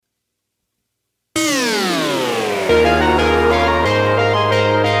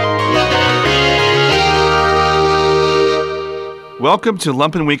Welcome to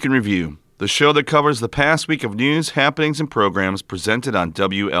Lumpen Week in Review, the show that covers the past week of news, happenings, and programs presented on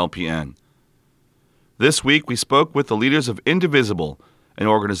WLPN. This week, we spoke with the leaders of Indivisible, an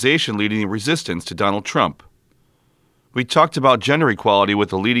organization leading the resistance to Donald Trump. We talked about gender equality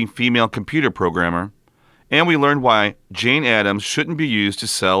with a leading female computer programmer, and we learned why Jane Addams shouldn't be used to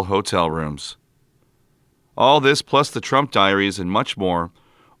sell hotel rooms. All this plus the Trump diaries and much more,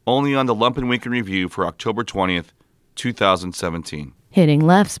 only on the Lumpen Week in Review for October 20th, 2017. Hitting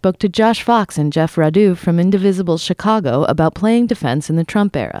Left spoke to Josh Fox and Jeff Radu from Indivisible Chicago about playing defense in the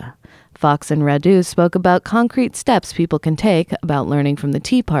Trump era. Fox and Radu spoke about concrete steps people can take about learning from the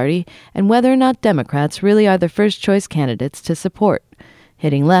Tea Party and whether or not Democrats really are the first-choice candidates to support.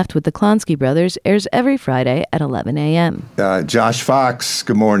 Hitting Left with the Klonsky Brothers airs every Friday at 11 a.m. Josh Fox,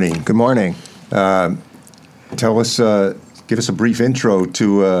 good morning. Good morning. Give us a brief intro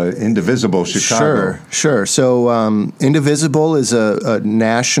to Indivisible Chicago. Sure. So Indivisible is a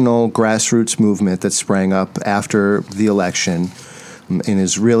national grassroots movement that sprang up after the election and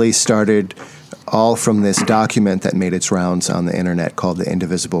has really started all from this document that made its rounds on the internet called the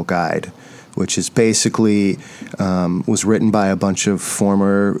Indivisible Guide, which is basically was written by a bunch of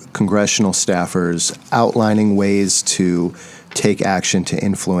former congressional staffers outlining ways to take action to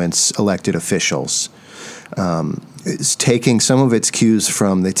influence elected officials. It's taking some of its cues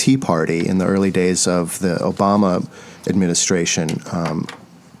from the Tea Party in the early days of the Obama administration,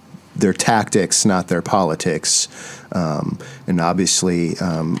 their tactics, not their politics, and obviously...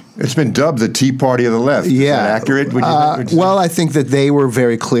 it's been dubbed the Tea Party of the left. Is that accurate? Well, I think that they were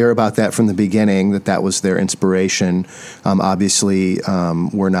very clear about that from the beginning, that was their inspiration. Obviously,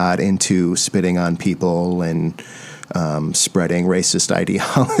 we're not into spitting on people and... spreading racist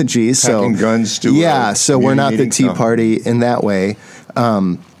ideologies. Packing guns to so we're not the Tea Party in that way.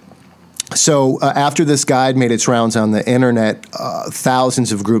 So after this guide made its rounds on the internet,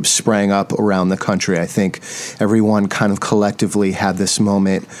 thousands of groups sprang up around the country. I think everyone kind of collectively had this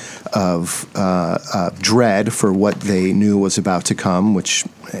moment of dread for what they knew was about to come, which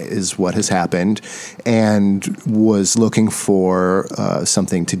is what has happened, and was looking for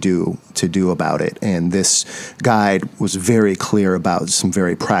something to do about it. And this guide was very clear about some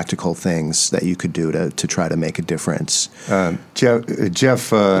very practical things that you could do to try to make a difference. Jeff,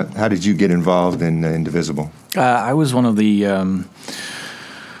 how did you get involved in Indivisible? I was one of the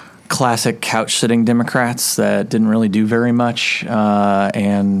classic couch-sitting Democrats that didn't really do very much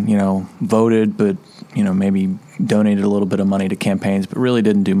and, voted, but, maybe donated a little bit of money to campaigns, but really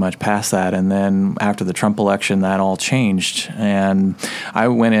didn't do much past that. And then after the Trump election, that all changed. And I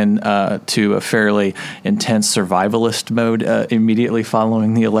went in to a fairly intense survivalist mode immediately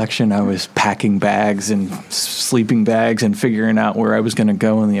following the election. I was packing bags and sleeping bags and figuring out where I was going to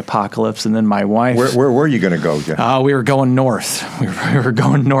go in the apocalypse. And then my wife... Where were you going to go, Jeff? We were going north. We were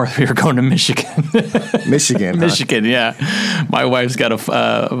going north. We were going to Michigan. Michigan, Michigan, yeah. My wife's got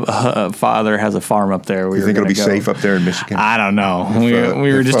a father has a farm up there. You think it'll be safe up there in Michigan? I don't know.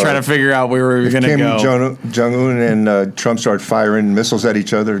 We were just trying to figure out where we were going to go. Kim Jong-un and Trump start firing missiles at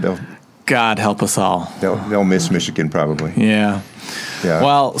each other, God help us all. They'll miss Michigan probably. Yeah.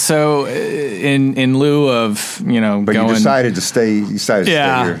 Well, so in lieu of but you decided to stay. Stay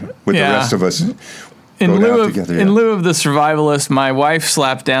here with the rest of us. In lieu of the survivalist, my wife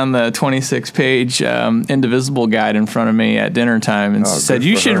slapped down the 26-page Indivisible guide in front of me at dinner time and said,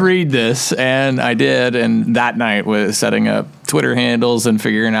 "You should read this." And I did. And that night was setting up Twitter handles and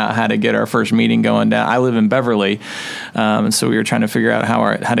figuring out how to get our first meeting going down. I live in Beverly, and so we were trying to figure out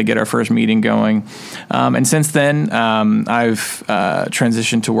how to get our first meeting going. And since then, I've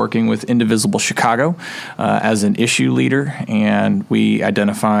transitioned to working with Indivisible Chicago as an issue leader, and we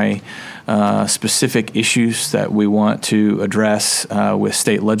identify specific issues that we want to address with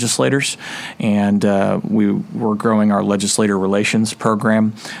state legislators, and we're growing our legislator relations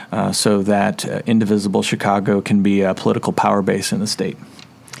program so that Indivisible Chicago can be a political power base in the state.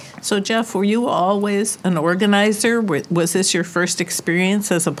 So, Jeff, were you always an organizer? Was this your first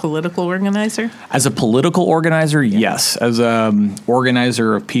experience as a political organizer? As a political organizer, yes. As an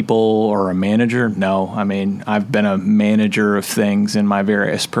organizer of people or a manager, no. I mean, I've been a manager of things in my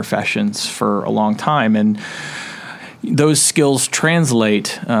various professions for a long time, and those skills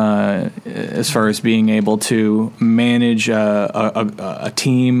translate as far as being able to manage a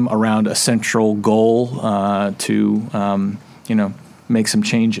team around a central goal to make some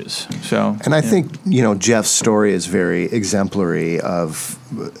changes. So, and I think Jeff's story is very exemplary of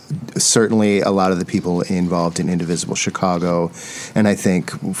certainly a lot of the people involved in Indivisible Chicago, and I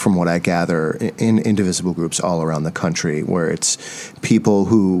think from what I gather in Indivisible groups all around the country, where it's people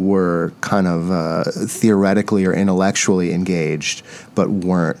who were kind of theoretically or intellectually engaged but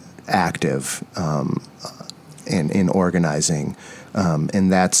weren't active in organizing,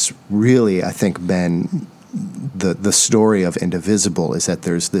 and that's really, I think, been the story of Indivisible, is that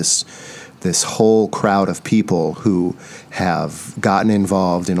there's this whole crowd of people who have gotten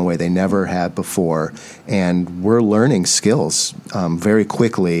involved in a way they never had before, and we're learning skills very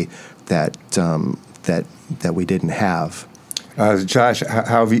quickly that we didn't have. Josh,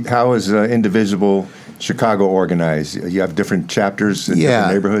 how is Indivisible Chicago organized? You have different chapters in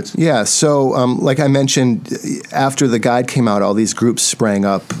different neighborhoods? Yeah, so like I mentioned, after the guide came out, all these groups sprang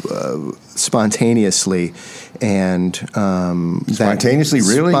up spontaneously. And spontaneously,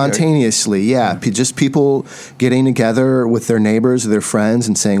 really? Spontaneously, yeah. Just people getting together with their neighbors or their friends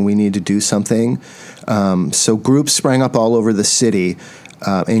and saying, we need to do something. So groups sprang up all over the city,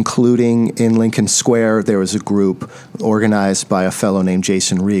 including in Lincoln Square. There was a group organized by a fellow named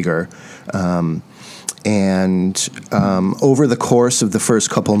Jason Rieger. And over the course of the first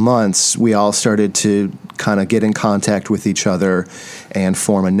couple months, we all started to kind of get in contact with each other and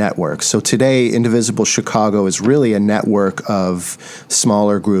form a network. So today, Indivisible Chicago is really a network of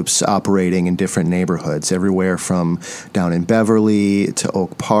smaller groups operating in different neighborhoods, everywhere from down in Beverly to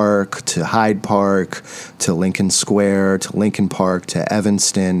Oak Park to Hyde Park to Lincoln Square to Lincoln Park to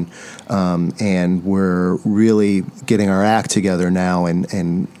Evanston. And we're really getting our act together now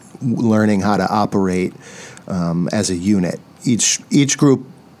and learning how to operate as a unit. Each group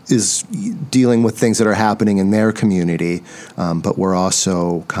is dealing with things that are happening in their community, but we're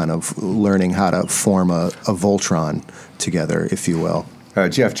also kind of learning how to form a Voltron together, if you will.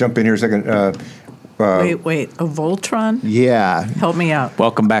 Jeff, jump in here a second. Wait, a Voltron? Yeah. Help me out.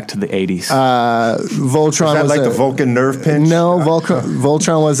 Welcome back to the 80s. Voltron was like the Vulcan nerve pinch? No,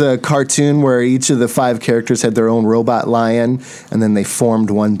 Voltron was a cartoon where each of the 5 characters had their own robot lion, and then they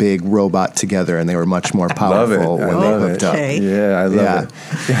formed one big robot together, and they were much more powerful when they hooked up. Yeah, I love it.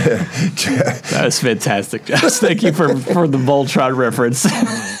 That was fantastic, Josh. Thank you for the Voltron reference.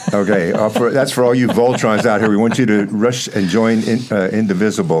 Okay, that's for all you Voltrons out here. We want you to rush and join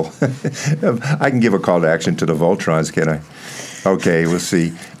Indivisible. I can give a call to action to the Voltrons, can I? Okay, we'll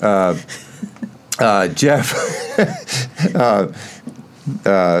see. Jeff,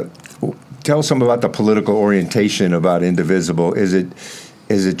 tell us something about the political orientation about Indivisible. Is it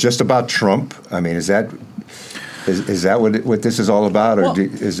just about Trump? I mean, is that what this is all about, or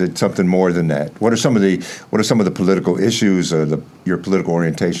is it something more than that? What are some of the political issues or your political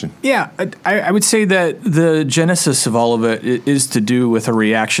orientation? Yeah, I would say that the genesis of all of it is to do with a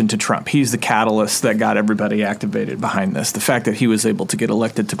reaction to Trump. He's the catalyst that got everybody activated behind this. The fact that he was able to get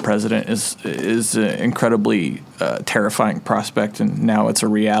elected to president is an incredibly terrifying prospect, and now it's a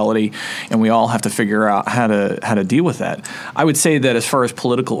reality, and we all have to figure out how to deal with that. I would say that as far as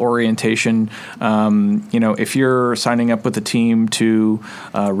political orientation, if you're signing up with the team to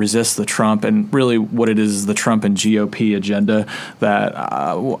resist the Trump, and really what it is the Trump and GOP agenda, that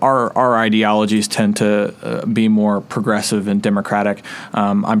our ideologies tend to be more progressive and democratic.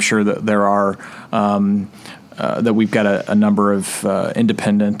 I'm sure that there are that we've got a number of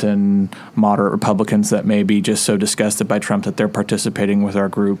independent and moderate Republicans that may be just so disgusted by Trump that they're participating with our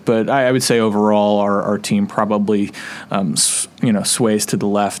group. But I would say overall our team probably sways to the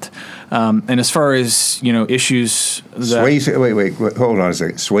left. And as far as issues that sways, wait, hold on a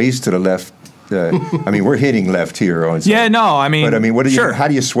second. Sways to the left. I mean, we're hitting left here on. Yeah, no, I mean, but I mean, sure. How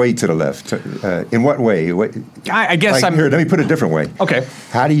do you sway to the left? In what way? I guess here. Let me put it a different way. Okay.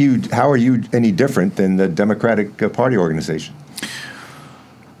 How are you any different than the Democratic Party organization?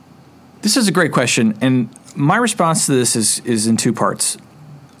 This is a great question, and my response to this is in 2 parts.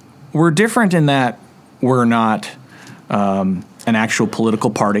 We're different in that we're not an actual political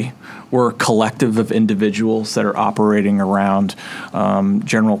party. We're a collective of individuals that are operating around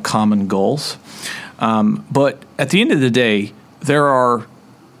general common goals. But at the end of the day, there are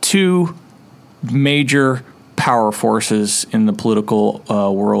 2 major power forces in the political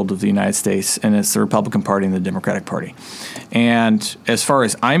world of the United States, and it's the Republican Party and the Democratic Party. And as far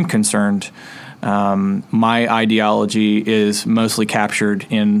as I'm concerned, my ideology is mostly captured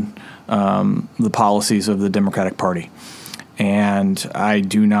in the policies of the Democratic Party. And I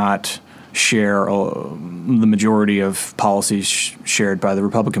do not share the majority of policies shared by the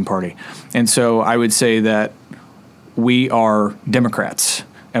Republican Party. And so I would say that we are Democrats,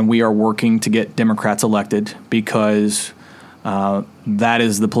 and we are working to get Democrats elected because that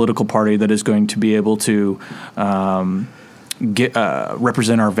is the political party that is going to be able to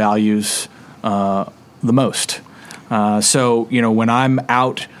represent our values the most. So, when I'm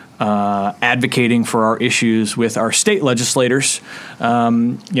out advocating for our issues with our state legislators,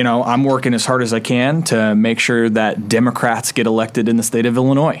 I'm working as hard as I can to make sure that Democrats get elected in the state of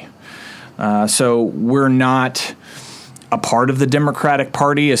Illinois. So we're not a part of the Democratic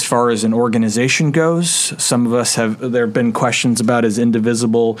Party as far as an organization goes. Some of us there have been questions about, is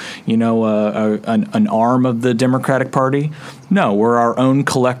Indivisible, an arm of the Democratic Party? No, we're our own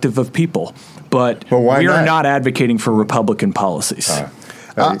collective of people. But we are not advocating for Republican policies.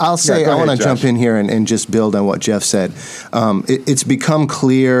 I'll say, I want to jump in here and just build on what Jeff said. It's become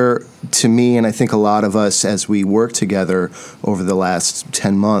clear to me, and I think a lot of us as we work together over the last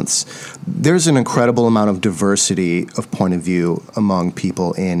 10 months, there's an incredible amount of diversity of point of view among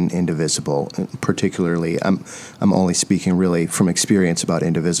people in Indivisible. Particularly, I'm only speaking really from experience about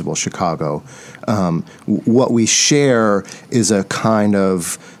Indivisible Chicago. What we share is a kind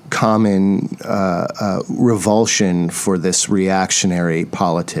of common revulsion for this reactionary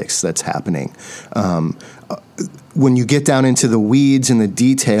politics that's happening. When you get down into the weeds and the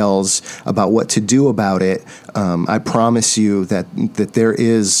details about what to do about it, I promise you that there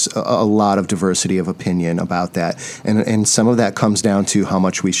is a lot of diversity of opinion about that. And some of that comes down to how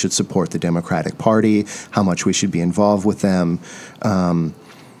much we should support the Democratic Party, how much we should be involved with them.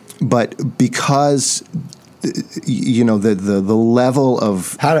 But because the level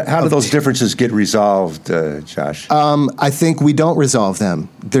of how do those differences get resolved, Josh? I think we don't resolve them.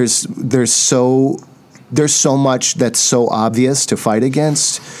 There's so much that's so obvious to fight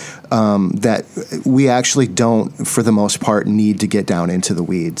against that we actually don't, for the most part, need to get down into the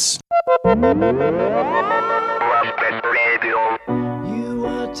weeds. You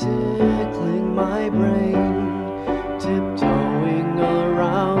are tickling my brain, tiptoeing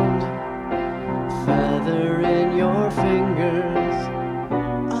around, feather in your fingers.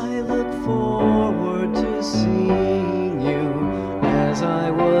 I look forward to seeing you as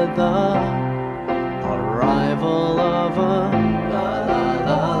I would the arrival of a la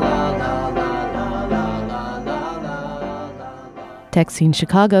la la la la la la la la la. Tech Scene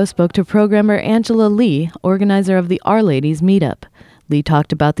Chicago spoke to programmer Angela Lee, organizer of the Our Ladies meetup. Lee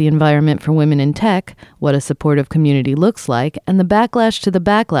talked about the environment for women in tech, what a supportive community looks like, and the backlash to the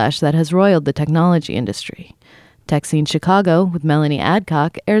backlash that has roiled the technology industry. Tech Scene Chicago with Melanie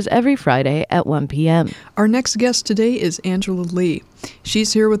Adcock airs every Friday at 1 p.m. Our next guest today is Angela Lee.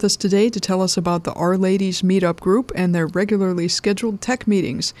 She's here with us today to tell us about the Our Ladies meetup group and their regularly scheduled tech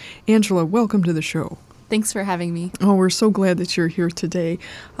meetings. Angela, welcome to the show. Thanks for having me. Oh, we're so glad that you're here today.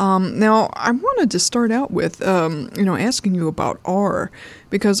 Now, I wanted to start out with, asking you about R,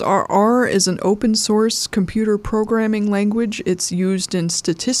 because R is an open source computer programming language. It's used in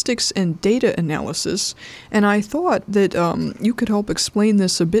statistics and data analysis, and I thought that you could help explain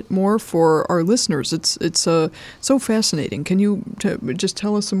this a bit more for our listeners. It's so fascinating. Can you just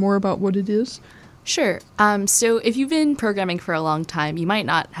tell us some more about what it is? Sure. So if you've been programming for a long time, you might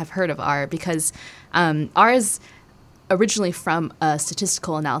not have heard of R because R is originally from a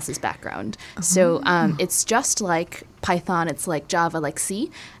statistical analysis background. So it's just like Python, it's like Java, like C,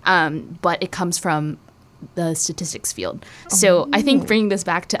 but it comes from the statistics field. So I think bringing this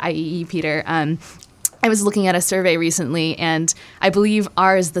back to IEE, Peter, I was looking at a survey recently, and I believe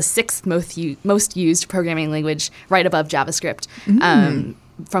R is the sixth most used programming language, right above JavaScript.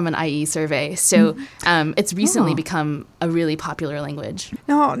 From an IE survey. So it's recently become a really popular language.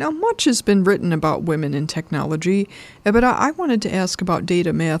 Now, much has been written about women in technology, but I wanted to ask about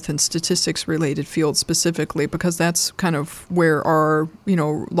data, math, and statistics-related fields specifically, because that's kind of where our,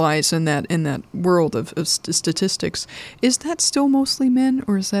 lies in that world of statistics. Is that still mostly men,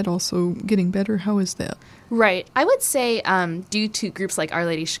 or is that also getting better? How is that? Right. I would say due to groups like Our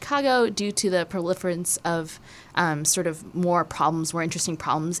Ladies Chicago, due to the proliferance of sort of more interesting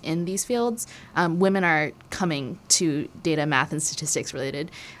problems in these fields, women are coming to data, math, and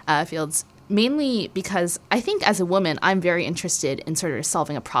statistics-related fields, mainly because I think as a woman, I'm very interested in sort of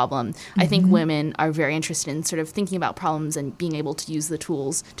solving a problem. I think women are very interested in sort of thinking about problems and being able to use the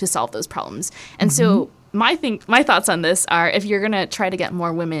tools to solve those problems. And so my thoughts on this are, if you're going to try to get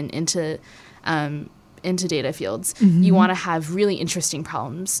more women into data fields, you want to have really interesting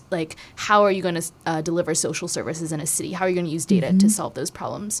problems, like how are you going to deliver social services in a city? How are you going to use data to solve those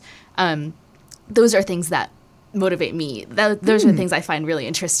problems? Those are things that motivate me. Those are things I find really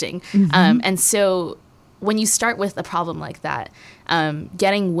interesting. And so when you start with a problem like that,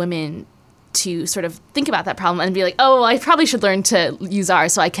 getting women to sort of think about that problem and be like, oh, well, I probably should learn to use R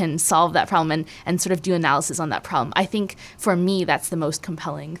so I can solve that problem and sort of do analysis on that problem. I think for me, that's the most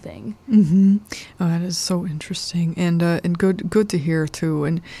compelling thing. Mm-hmm. Oh, that is so interesting and good to hear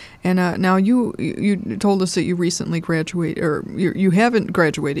too. And now you told us that you recently graduated, or you haven't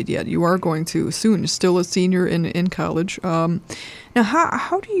graduated yet. You are going to soon. Still a senior in college. Now,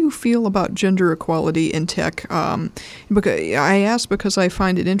 how do you feel about gender equality in tech? Because I ask because I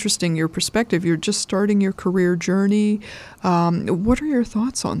find it interesting, your perspective. You're just starting your career journey. What are your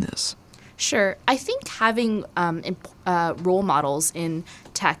thoughts on this? Sure. I think having role models in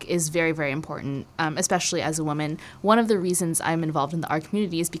tech is very, very important, especially as a woman. One of the reasons I'm involved in the R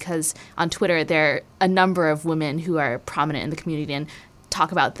community is because on Twitter there are a number of women who are prominent in the community and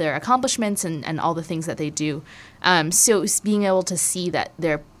talk about their accomplishments and all the things that they do. So being able to see that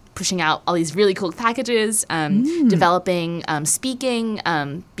they're pushing out all these really cool packages, developing, speaking,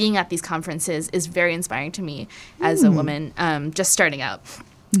 being at these conferences is very inspiring to me as a woman just starting out.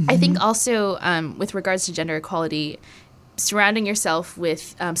 I think also with regards to gender equality, surrounding yourself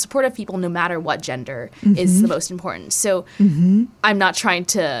with supportive people no matter what gender is the most important. So I'm not trying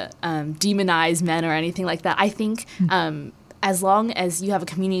to demonize men or anything like that. I think as long as you have a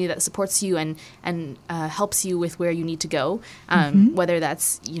community that supports you and helps you with where you need to go, whether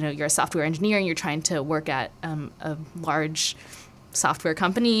that's, you're a software engineer and you're trying to work at a large software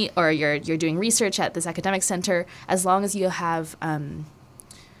company, or you're doing research at this academic center, as long as you have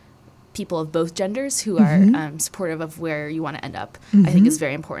people of both genders who are supportive of where you want to end up, I think is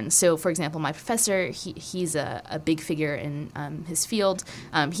very important. So, for example, my professor, he's a big figure in his field.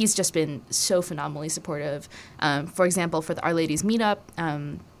 He's just been so phenomenally supportive. For example, for the Our Ladies meetup,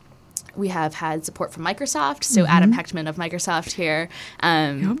 we have had support from Microsoft. So Adam Hechtman of Microsoft here,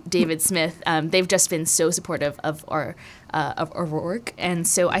 David Smith, they've just been so supportive of our work. And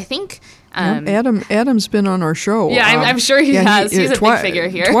so I think... Adam's been on our show. Yeah, I'm sure he has. He's a big figure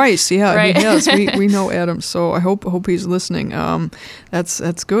here. Twice, yeah, right? He has. We know Adam, so I hope he's listening.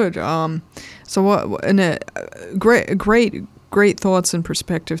 That's good. So what? And great thoughts and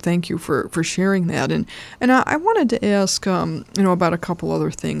perspective. Thank you for sharing that. And I wanted to ask, about a couple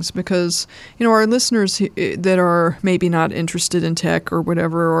other things, because, our listeners that are maybe not interested in tech or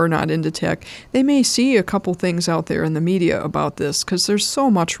whatever, or not into tech, they may see a couple things out there in the media about this, because there's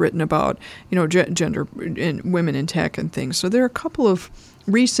so much written about, gender and women in tech and things. So there are a couple of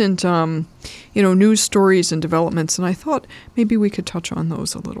recent, news stories and developments, and I thought maybe we could touch on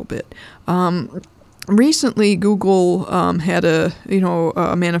those a little bit. Recently, Google had a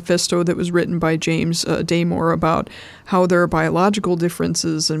manifesto that was written by James Damore about how there are biological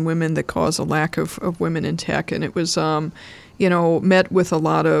differences in women that cause a lack of women in tech, and it was met with a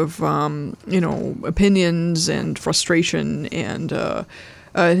lot of opinions and frustration, and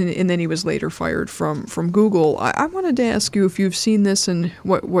then he was later fired from Google. I wanted to ask you if you've seen this and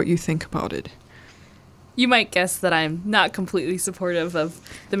what you think about it. You might guess that I'm not completely supportive of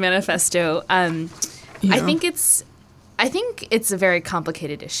the manifesto. I think it's a very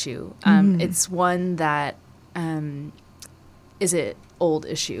complicated issue. It's one that is an old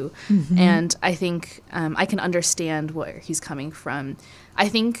issue, and I think I can understand where he's coming from. I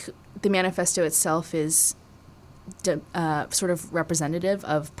think the manifesto itself is sort of representative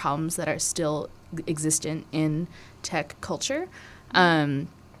of problems that are still existent in tech culture.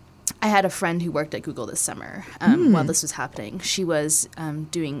 I had a friend who worked at Google this summer while this was happening. She was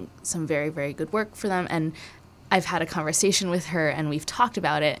doing some very, very good work for them, and I've had a conversation with her, and we've talked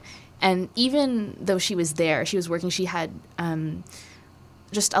about it. And even though she was there, she was working, she had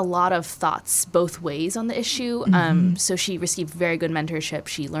just a lot of thoughts both ways on the issue. So she received very good mentorship.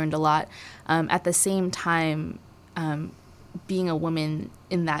 She learned a lot. At the same time, being a woman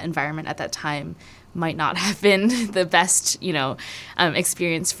in that environment at that time might not have been the best,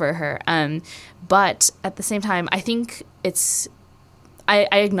 experience for her. But at the same time, I think I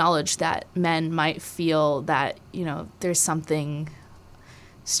acknowledge that men might feel that, there's something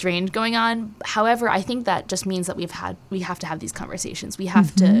strange going on. However, I think that just means that we have to have these conversations. We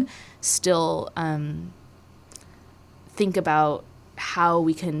have to still think about how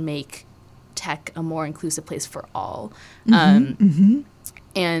we can make tech a more inclusive place for all.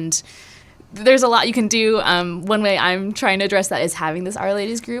 And there's a lot you can do. One way I'm trying to address that is having this Our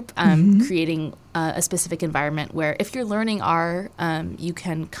Ladies group, creating a specific environment where if you're learning R, you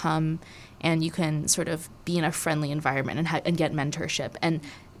can come and you can sort of be in a friendly environment and get mentorship. And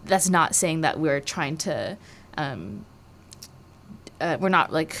that's not saying that we're trying to, we're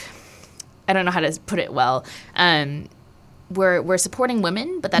not like, I don't know how to put it well. we're supporting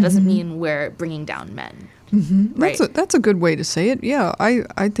women, but that doesn't mean we're bringing down men. Right. That's a good way to say it. Yeah,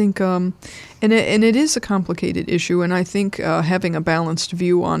 I think, and it is a complicated issue, and I think having a balanced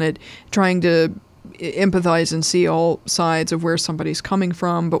view on it, trying to empathize and see all sides of where somebody's coming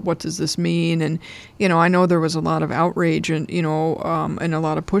from, but what does this mean? And I know there was a lot of outrage and and a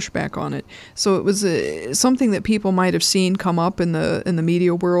lot of pushback on it. So it was something that people might have seen come up in the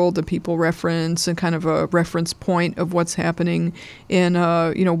media world, that people reference, and kind of a reference point of what's happening in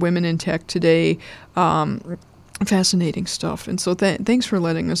women in tech today. Fascinating stuff, and so thanks for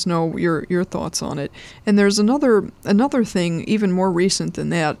letting us know your thoughts on it. And there's another thing even more recent than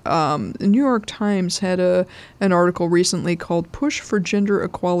that. The New York Times had an article recently called "Push for Gender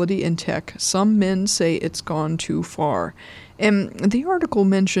Equality in Tech. Some Men Say It's Gone Too Far." And the article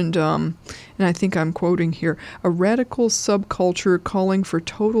mentioned, and I think I'm quoting here, a radical subculture calling for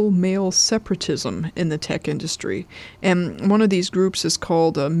total male separatism in the tech industry. And one of these groups is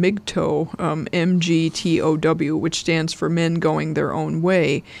called MGTOW, MGTOW, which stands for Men Going Their Own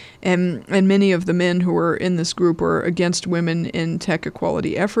Way. And many of the men who are in this group are against women in tech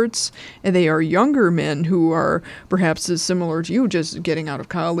equality efforts. And they are younger men who are perhaps as similar to you, just getting out of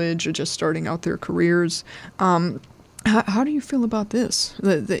college or just starting out their careers. How do you feel about this?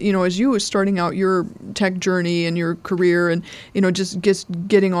 As you were starting out your tech journey and your career, and just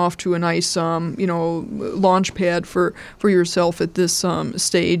getting off to a nice launch pad for yourself at this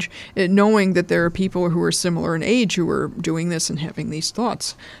stage, knowing that there are people who are similar in age who are doing this and having these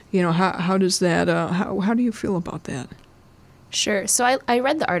thoughts. How does that? How do you feel about that? Sure. So I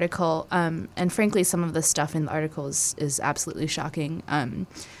read the article, and frankly, some of the stuff in the article is absolutely shocking.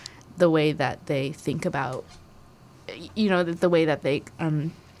 The way that they think about. The way that they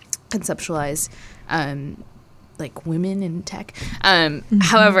conceptualize like women in tech.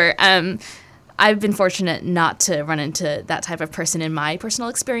 However, I've been fortunate not to run into that type of person in my personal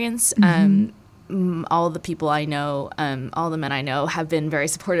experience. All the people I know, all the men I know have been very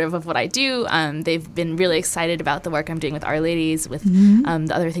supportive of what I do. They've been really excited about the work I'm doing with Our Ladies, with the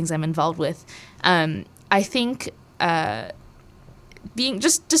other things I'm involved with. I think being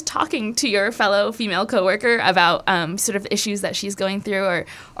just talking to your fellow female coworker about sort of issues that she's going through,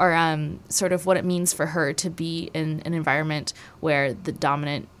 or sort of what it means for her to be in an environment where the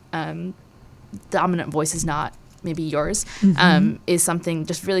dominant voice is not maybe yours, is something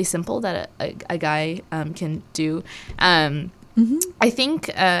just really simple that a guy can do. I think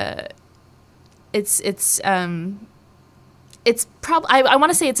it's probably, I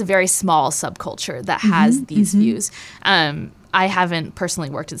want to say it's a very small subculture that has these views. I haven't personally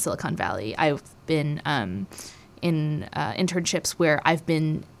worked in Silicon Valley. I've been in internships where I've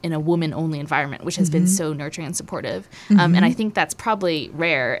been in a woman-only environment, which has been so nurturing and supportive. And I think that's probably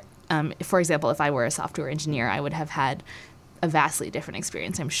rare. For example, if I were a software engineer, I would have had a vastly different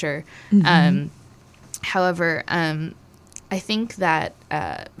experience, I'm sure. However, I think that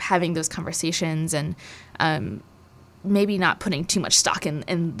having those conversations and maybe not putting too much stock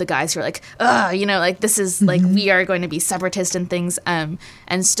in the guys who are like, like this is like we are going to be separatist and things, and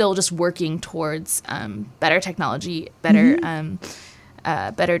still just working towards better technology, better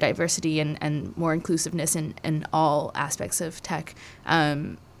better diversity and more inclusiveness in all aspects of tech.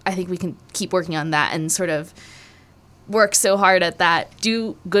 I think we can keep working on that and sort of work so hard at that,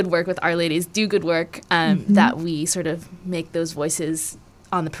 do good work with Our Ladies, do good work that we sort of make those voices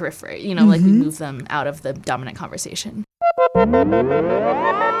on the periphery, like we move them out of the dominant conversation.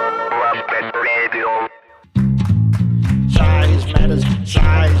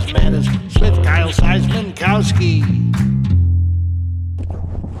 Size matters, with Kyle Size-Minkowski.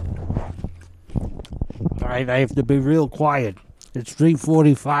 All right, I have to be real quiet. It's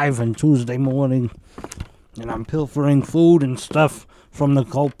 3:45 on Tuesday morning, and I'm pilfering food and stuff from the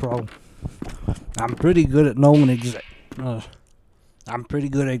GoPro. I'm pretty good at knowing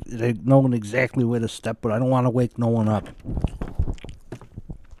exactly where to step, but I don't want to wake no one up.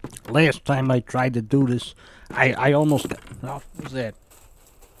 Last time I tried to do this, I almost got... Oh, what's that?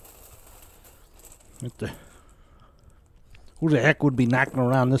 Who the heck would be knocking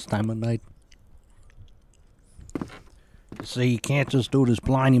around this time of night? See, you can't just do this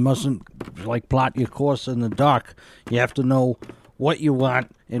blind. You mustn't, plot your course in the dark. You have to know what you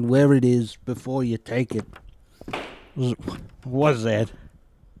want and where it is before you take it. What was that?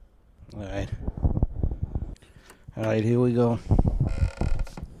 Alright, here we go.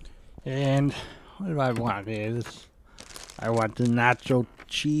 And what do I want here? I want the nacho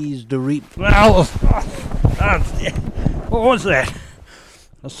cheese Doritos. What was that?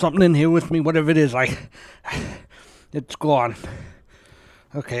 There's something in here with me, whatever it is. It's gone.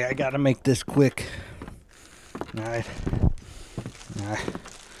 Okay, I gotta make this quick. Alright.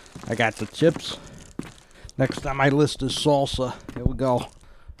 I got the chips. Next on my list is salsa. Here we go. All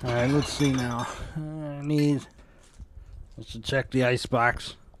right, let's see now. I need... Let's check the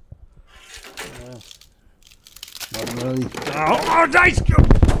icebox. Not really. Oh, nice!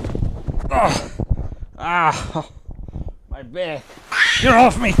 Oh, my back. Get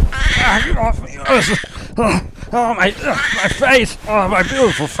off me! Get off me! Oh, my face! Oh, my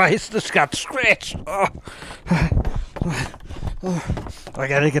beautiful face! This got scratched. Oh. I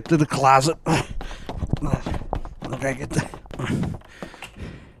gotta get to the closet. I gotta get the...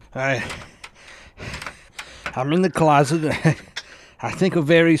 I'm in the closet. I think a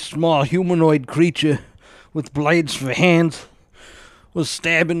very small humanoid creature with blades for hands was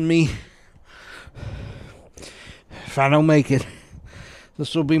stabbing me. If I don't make it,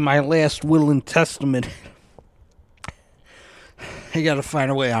 this will be my last will and testament. I gotta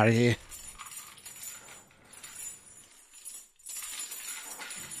find a way out of here.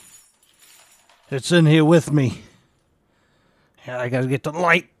 It's in here with me. Yeah, I gotta get the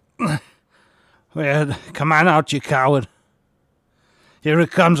light. Well, come on out, you coward. Here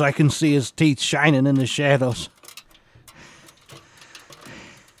it comes. I can see his teeth shining in the shadows.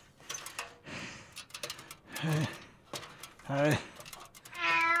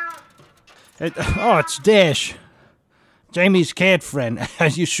 It's Dash. Jamie's cat friend.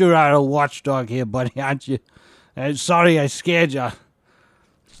 You sure are a watchdog here, buddy, aren't you? Sorry I scared you.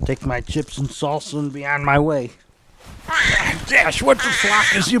 Let's take my chips and salsa and be on my way. Dash, what the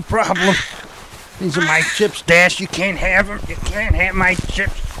fuck is your problem? These are my chips, Dash. You can't have them. You can't have my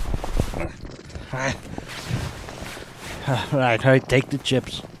chips. All right, take the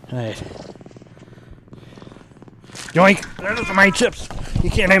chips. All right. Yoink, those are my chips. You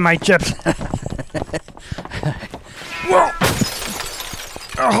can't have my chips. Whoa!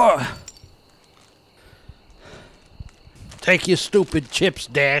 Take your stupid chips,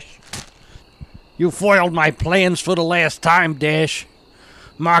 Dash. You foiled my plans for the last time, Dash.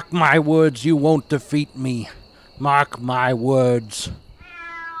 Mark my words, you won't defeat me. Mark my words.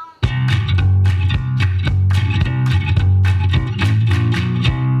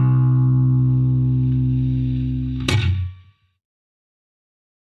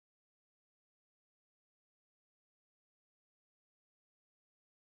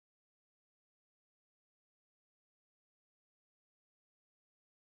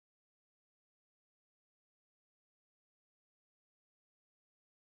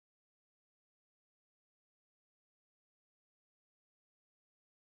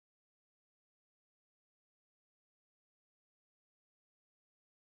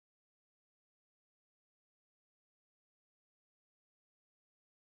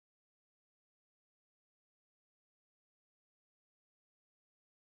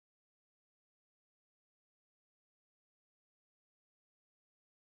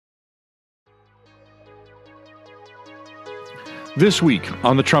 This week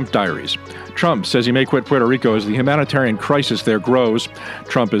on the Trump Diaries, Trump says he may quit Puerto Rico as the humanitarian crisis there grows.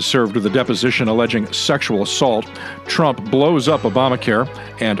 Trump is served with a deposition alleging sexual assault. Trump blows up Obamacare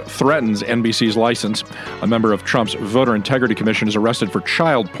and threatens NBC's license. A member of Trump's Voter Integrity Commission is arrested for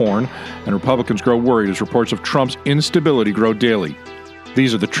child porn, and Republicans grow worried as reports of Trump's instability grow daily.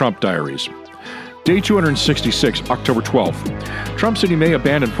 These are the Trump Diaries. Day 266, October 12th. Trump said he may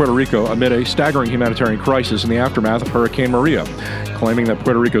abandon Puerto Rico amid a staggering humanitarian crisis in the aftermath of Hurricane Maria, claiming that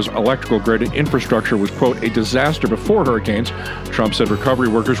Puerto Rico's electrical grid and infrastructure was, quote, a disaster before hurricanes. Trump said recovery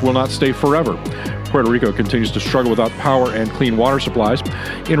workers will not stay forever. Puerto Rico continues to struggle without power and clean water supplies.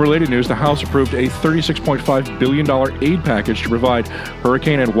 In related news, the House approved a $36.5 billion aid package to provide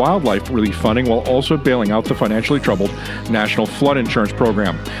hurricane and wildlife relief funding while also bailing out the financially troubled National Flood Insurance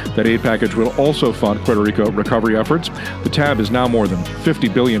Program. That aid package will also fund Puerto Rico recovery efforts. The tab is now more than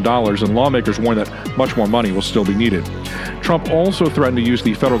 $50 billion, and lawmakers warn that much more money will still be needed. Trump also threatened to use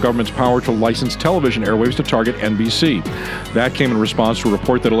the federal government's power to license television airwaves to target NBC. That came in response to a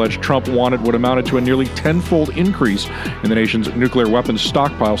report that alleged Trump wanted what amounted to a nearly tenfold increase in the nation's nuclear weapons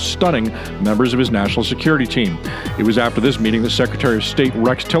stockpile, stunning members of his national security team. It was after this meeting that Secretary of State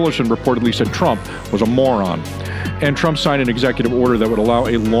Rex Tillerson reportedly said Trump was a moron. And Trump signed an executive order that would allow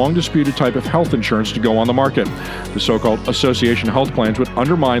a long-disputed type of health insurance to go on the market. The so-called association health plans would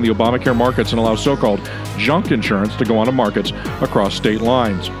undermine the Obamacare markets and allow so-called junk insurance to go onto markets across state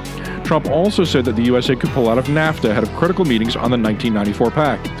lines. Trump also said that the USA could pull out of NAFTA ahead of critical meetings on the 1994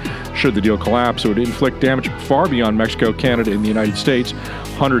 pact. Should the deal collapse, it would inflict damage far beyond Mexico, Canada, and the United States.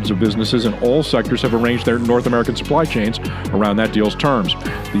 Hundreds of businesses in all sectors have arranged their North American supply chains around that deal's terms.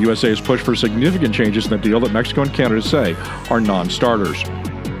 The USA has pushed for significant changes in the deal that Mexico and Canada say are non-starters.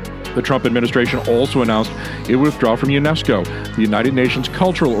 The Trump administration also announced it would withdraw from UNESCO, the United Nations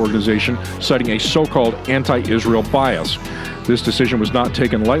cultural organization, citing a so-called anti-Israel bias. This decision was not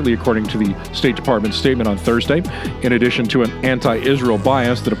taken lightly, according to the State Department statement on Thursday. In addition to an anti-Israel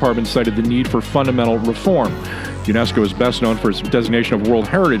bias, the department cited the need for fundamental reform. UNESCO is best known for its designation of World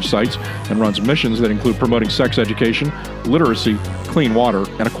Heritage Sites and runs missions that include promoting sex education, literacy, clean water,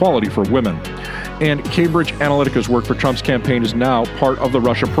 and equality for women. And Cambridge Analytica's work for Trump's campaign is now part of the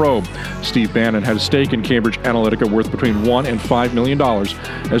Russia probe. Steve Bannon had a stake in Cambridge Analytica worth between $1 and $5 million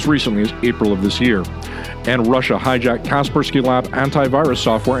as recently as April of this year. And Russia hijacked Kaspersky Lab antivirus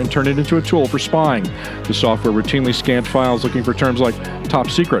software and turned it into a tool for spying. The software routinely scanned files looking for terms like top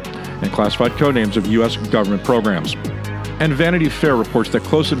secret and classified codenames of U.S. government programs. And Vanity Fair reports that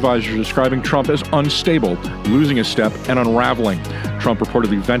close advisors are describing Trump as unstable, losing his step, and unraveling. Trump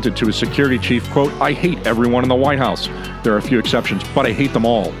reportedly vented to his security chief, quote, "I hate everyone in the White House. There are a few exceptions, but I hate them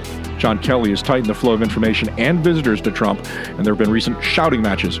all." John Kelly has tightened the flow of information and visitors to Trump, and there have been recent shouting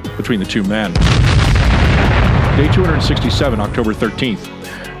matches between the two men. Day 267, October 13th.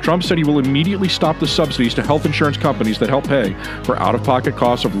 Trump said he will immediately stop the subsidies to health insurance companies that help pay for out-of-pocket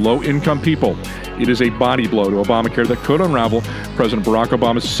costs of low-income people. It is a body blow to Obamacare that could unravel President Barack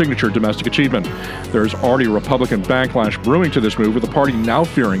Obama's signature domestic achievement. There is already a Republican backlash brewing to this move, with the party now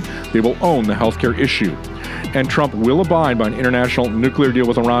fearing they will own the health care issue. And Trump will abide by an international nuclear deal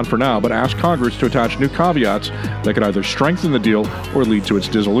with Iran for now, but ask Congress to attach new caveats that could either strengthen the deal or lead to its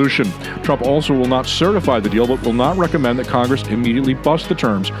dissolution. Trump also will not certify the deal, but will not recommend that Congress immediately bust the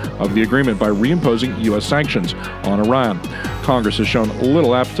terms of the agreement by reimposing U.S. sanctions on Iran. Congress has shown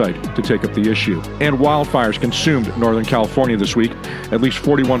little appetite to take up the issue. And wildfires consumed Northern California this week. At least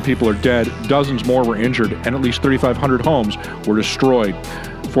 41 people are dead, dozens more were injured, and at least 3,500 homes were destroyed.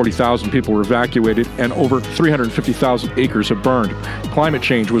 40,000 people were evacuated, and over 350,000 acres have burned. Climate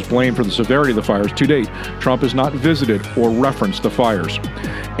change was blamed for the severity of the fires. To date, Trump has not visited or referenced the fires.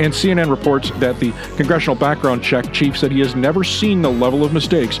 And CNN reports that the Congressional Background Check chief said he has never seen the level of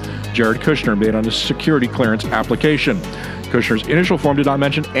mistakes Jared Kushner made on his security clearance application. Kushner's initial form did not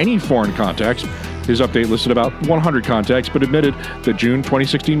mention any foreign contacts. His update listed about 100 contacts, but admitted the June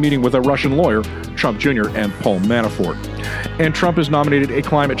 2016 meeting with a Russian lawyer, Trump Jr. and Paul Manafort. And Trump has nominated a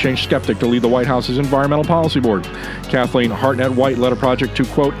climate change skeptic to lead the White House's Environmental Policy Board. Kathleen Hartnett-White led a project to,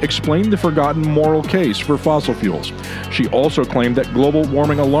 quote, explain the forgotten moral case for fossil fuels. She also claimed that global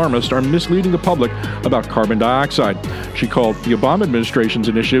warming alarmists are misleading the public about carbon dioxide. She called the Obama administration's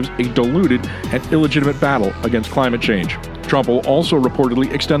initiatives a diluted and illegitimate battle against climate change. Trump will also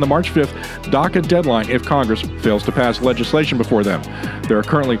reportedly extend the March 5th DACA deadline if Congress fails to pass legislation before then. There are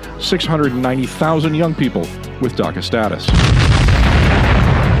currently 690,000 young people with DACA status.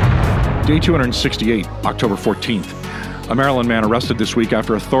 Day 268, October 14th. A Maryland man arrested this week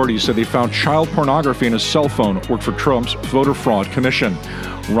after authorities said they found child pornography in his cell phone worked for Trump's voter fraud commission.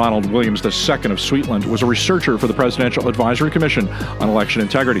 Ronald Williams II of Sweetland was a researcher for the Presidential Advisory Commission on Election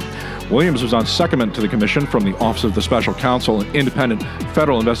Integrity. Williams was on secondment to the commission from the Office of the Special Counsel, an independent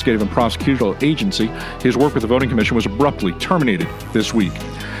federal investigative and prosecutorial agency. His work with the voting commission was abruptly terminated this week.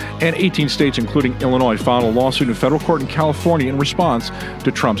 And 18 states, including Illinois, filed a lawsuit in federal court in California in response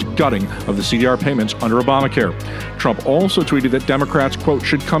to Trump's gutting of the CDR payments under Obamacare. Trump also tweeted that Democrats, quote,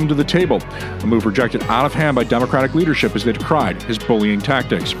 should come to the table, a move rejected out of hand by Democratic leadership as they decried his bullying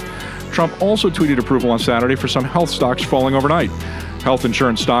tactics. Trump also tweeted approval on Saturday for some health stocks falling overnight. Health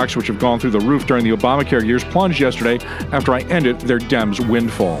insurance stocks, which have gone through the roof during the Obamacare years, plunged yesterday after I ended their Dems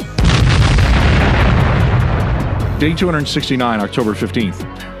windfall. Day 269, October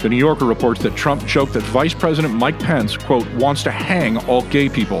 15th. The New Yorker reports that Trump joked that Vice President Mike Pence, quote, wants to hang all gay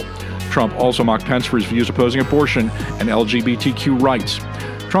people. Trump also mocked Pence for his views opposing abortion and LGBTQ rights.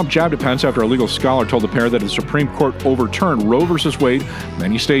 Trump jabbed at Pence after a legal scholar told the pair that if the Supreme Court overturned Roe v. Wade,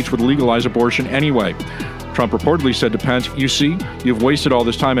 many states would legalize abortion anyway. Trump reportedly said to Pence, you see, you've wasted all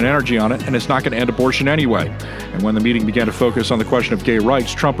this time and energy on it, and it's not going to end abortion anyway. And when the meeting began to focus on the question of gay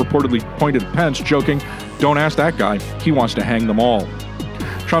rights, Trump reportedly pointed at Pence, joking, don't ask that guy, he wants to hang them all.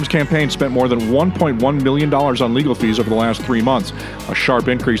 Trump's campaign spent more than $1.1 million on legal fees over the last 3 months, a sharp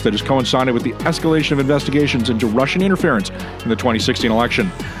increase that has coincided with the escalation of investigations into Russian interference in the 2016 election.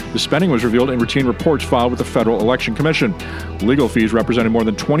 The spending was revealed in routine reports filed with the Federal Election Commission. Legal fees represented more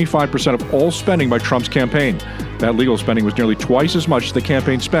than 25% of all spending by Trump's campaign. That legal spending was nearly twice as much as the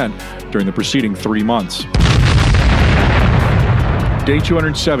campaign spent during the preceding 3 months. Day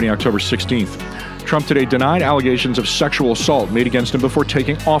 270, October 16th. Trump today denied allegations of sexual assault made against him before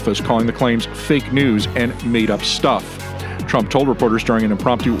taking office, calling the claims fake news and made-up stuff. Trump told reporters during an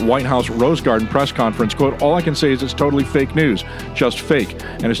impromptu White House Rose Garden press conference, quote, "All I can say is it's totally fake news, just fake,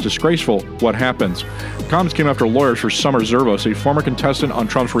 and it's disgraceful what happens." The comments came after lawyers for Summer Zervos, a former contestant on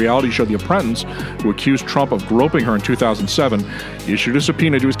Trump's reality show The Apprentice, who accused Trump of groping her in 2007, issued a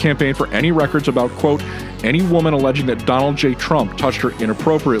subpoena to his campaign for any records about, quote, "any woman alleging that Donald J. Trump touched her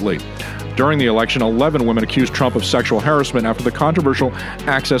inappropriately." During the election, 11 women accused Trump of sexual harassment after the controversial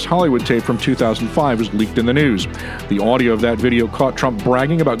Access Hollywood tape from 2005 was leaked in the news. The audio of that video caught Trump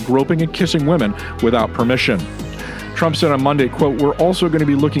bragging about groping and kissing women without permission. Trump said on Monday, quote, "We're also going to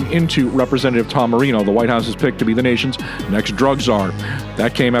be looking into Representative Tom Marino, the White House's pick to be the nation's next drug czar."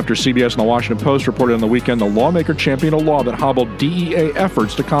 That came after CBS and the Washington Post reported on the weekend the lawmaker championed a law that hobbled DEA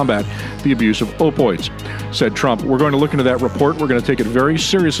efforts to combat the abuse of opioids. Said Trump, "We're going to look into that report. We're going to take it very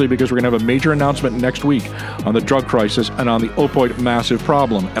seriously because we're going to have a major announcement next week on the drug crisis and on the opioid massive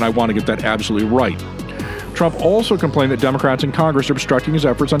problem, and I want to get that absolutely right." Trump also complained that Democrats in Congress are obstructing his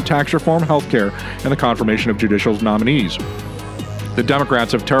efforts on tax reform, health care, and the confirmation of judicial nominees. The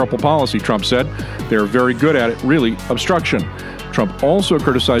Democrats have terrible policy, Trump said. They are very good at it, really, obstruction. Trump also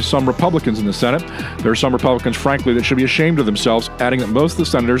criticized some Republicans in the Senate. There are some Republicans, frankly, that should be ashamed of themselves, adding that most of the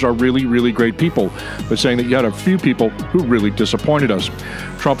senators are really, really great people, but saying that you had a few people who really disappointed us.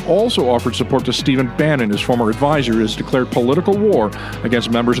 Trump also offered support to Stephen Bannon, his former advisor, who has declared political war against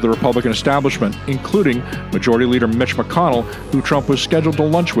members of the Republican establishment, including Majority Leader Mitch McConnell, who Trump was scheduled to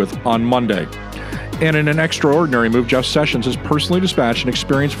lunch with on Monday. And in an extraordinary move, Jeff Sessions has personally dispatched an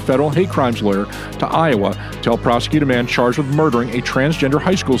experienced federal hate crimes lawyer to Iowa to help prosecute a man charged with murdering a transgender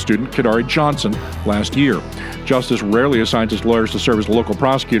high school student, Kadari Johnson, last year. Justice rarely assigns his lawyers to serve as local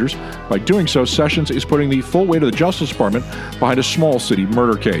prosecutors. By doing so, Sessions is putting the full weight of the Justice Department behind a small city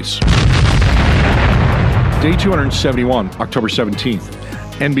murder case. Day 271, October 17th.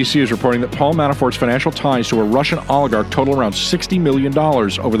 NBC is reporting that Paul Manafort's financial ties to a Russian oligarch total around $60 million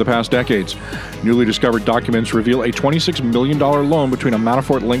over the past decades. Newly discovered documents reveal a $26 million loan between a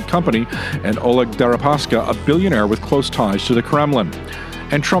Manafort-linked company and Oleg Deripaska, a billionaire with close ties to the Kremlin.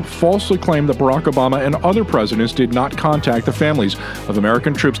 And Trump falsely claimed that Barack Obama and other presidents did not contact the families of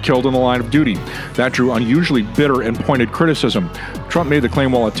American troops killed in the line of duty. That drew unusually bitter and pointed criticism. Trump made the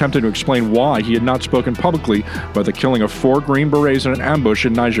claim while attempting to explain why he had not spoken publicly about the killing of 4 Green Berets in an ambush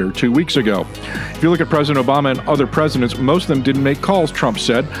in Niger 2 weeks ago. If you look at President Obama and other presidents, most of them didn't make calls, Trump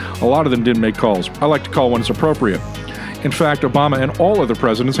said. A lot of them didn't make calls. I like to call when it's appropriate. In fact, Obama and all other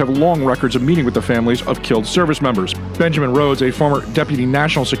presidents have long records of meeting with the families of killed service members. Benjamin Rhodes, a former deputy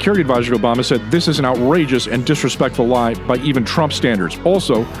national security advisor to Obama, said this is an outrageous and disrespectful lie by even Trump standards.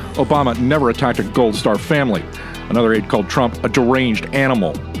 Also, Obama never attacked a Gold Star family. Another aide called Trump a deranged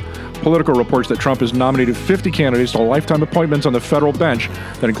animal. Politico reports that Trump has nominated 50 candidates to lifetime appointments on the federal bench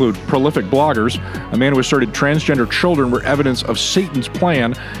that include prolific bloggers, a man who asserted transgender children were evidence of Satan's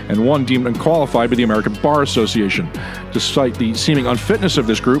plan, and one deemed unqualified by the American Bar Association. Despite the seeming unfitness of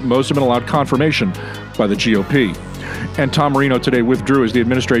this group, most have been allowed confirmation by the GOP. And Tom Marino today withdrew as the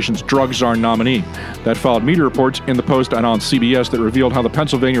administration's drug czar nominee. That followed media reports in the Post and on CBS that revealed how the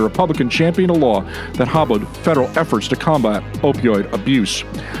Pennsylvania Republican championed a law that hobbled federal efforts to combat opioid abuse.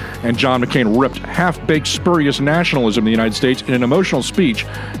 And John McCain ripped half-baked spurious nationalism in the United States in an emotional speech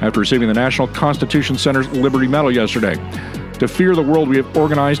after receiving the National Constitution Center's Liberty Medal yesterday. To fear the world we have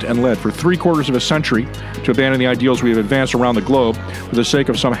organized and led for 3/4 of a century, to abandon the ideals we have advanced around the globe for the sake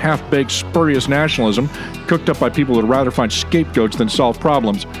of some half-baked spurious nationalism cooked up by people who would rather find scapegoats than solve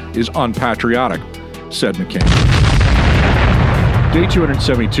problems is unpatriotic, said McCain. Day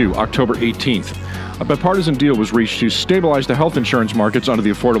 272, October 18th. A bipartisan deal was reached to stabilize the health insurance markets under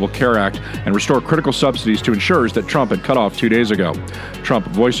the Affordable Care Act and restore critical subsidies to insurers that Trump had cut off 2 days ago. Trump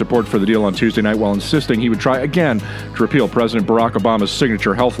voiced support for the deal on Tuesday night while insisting he would try again to repeal President Barack Obama's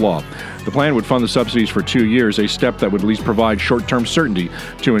signature health law. The plan would fund the subsidies for 2 years, a step that would at least provide short-term certainty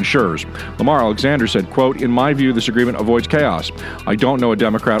to insurers. Lamar Alexander said, quote, "In my view, this agreement avoids chaos. I don't know a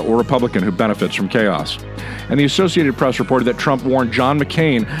Democrat or Republican who benefits from chaos." And the Associated Press reported that Trump warned John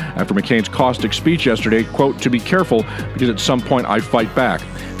McCain after McCain's caustic speech yesterday, quote, "to be careful because at some point I fight back,"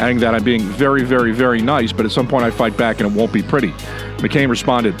 adding that I'm being very, very, very nice, but at some point I fight back and it won't be pretty. McCain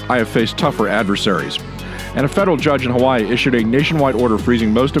responded, "I have faced tougher adversaries." And a federal judge in Hawaii issued a nationwide order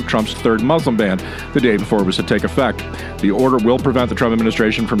freezing most of Trump's third Muslim ban the day before it was to take effect. The order will prevent the Trump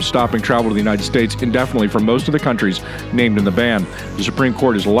administration from stopping travel to the United States indefinitely from most of the countries named in the ban. The Supreme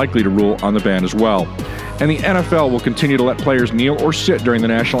Court is likely to rule on the ban as well. And the NFL will continue to let players kneel or sit during the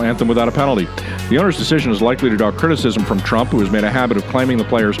national anthem without a penalty. The owner's decision is likely to draw criticism from Trump, who has made a habit of claiming the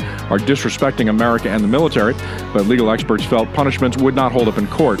players are disrespecting America and the military, but legal experts felt punishments would not hold up in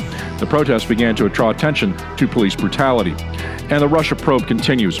court. The protests began to draw attention to police brutality. And the Russia probe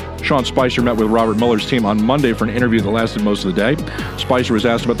continues. Sean Spicer met with Robert Mueller's team on Monday for an interview that lasted most of the day. Spicer was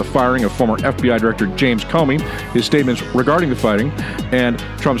asked about the firing of former FBI Director James Comey, his statements regarding the fighting, and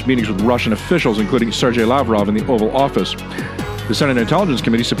Trump's meetings with Russian officials, including Sergei Lavrov in the Oval Office. The Senate Intelligence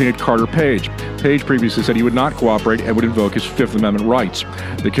Committee subpoenaed Carter Page. Page previously said he would not cooperate and would invoke his Fifth Amendment rights.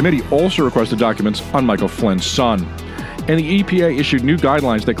 The committee also requested documents on Michael Flynn's son. And the EPA issued new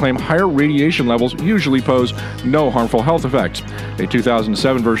guidelines that claim higher radiation levels usually pose no harmful health effects. A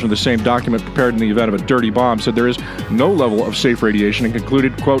 2007 version of the same document prepared in the event of a dirty bomb said there is no level of safe radiation and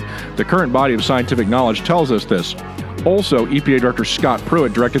concluded, quote, "The current body of scientific knowledge tells us this." Also, EPA Director Scott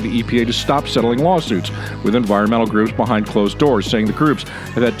Pruitt directed the EPA to stop settling lawsuits with environmental groups behind closed doors, saying the groups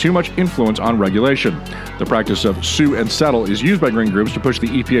have had too much influence on regulation. The practice of sue and settle is used by green groups to push the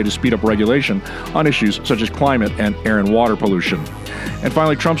EPA to speed up regulation on issues such as climate and air and water pollution. And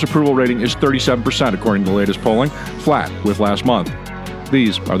finally, Trump's approval rating is 37% according to the latest polling, flat with last month.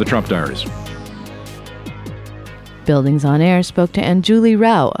 These are the Trump Diaries. Buildings on Air spoke to Anjuli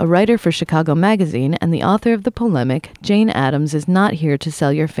Rao, a writer for Chicago Magazine and the author of the polemic, Jane Addams is Not Here to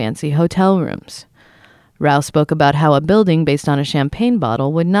Sell Your Fancy Hotel Rooms. Rao spoke about how a building based on a champagne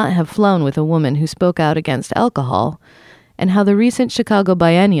bottle would not have flown with a woman who spoke out against alcohol, and how the recent Chicago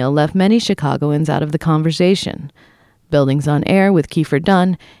biennial left many Chicagoans out of the conversation. Buildings on Air with Kiefer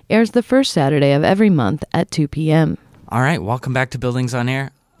Dunn airs the first Saturday of every month at 2 p.m. All right, welcome back to Buildings on Air.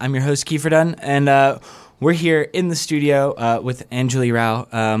 I'm your host, Kiefer Dunn, and we're here in the studio with Anjuli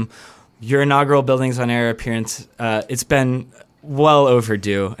Rao. Your inaugural Buildings on Air appearance, it's been well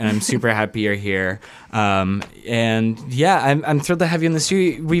overdue, and I'm super happy you're here. And yeah, I'm thrilled to have you in the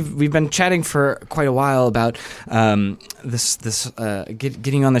studio. We've been chatting for quite a while about getting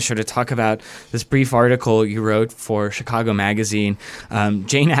on the show to talk about this brief article you wrote for Chicago Magazine.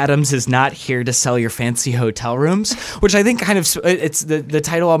 Jane Addams is not here to sell your fancy hotel rooms, which I think kind of it's the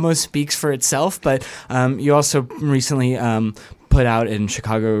title almost speaks for itself. But you also recently put out in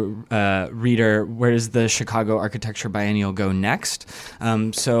Chicago Reader, where does the Chicago Architecture Biennial go next?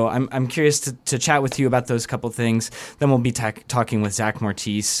 So I'm curious to chat with you about those couple things. Then we'll be talking with Zach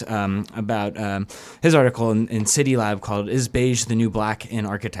Mortiz about his article in City Lab called "Is Beige the New Black in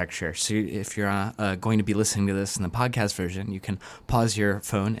Architecture?" So if you're going to be listening to this in the podcast version, you can pause your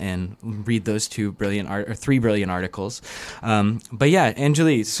phone and read those three brilliant articles. But yeah,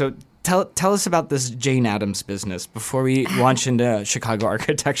 Anjuli, so Tell us about this Jane Addams business before we launch into Chicago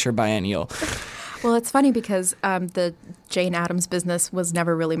Architecture Biennial. Well, it's funny because the Jane Addams business was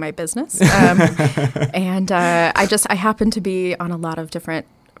never really my business. And I happened to be on a lot of different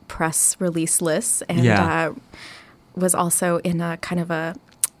press release lists and was also in a kind of a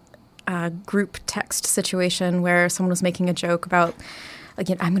group text situation where someone was making a joke about,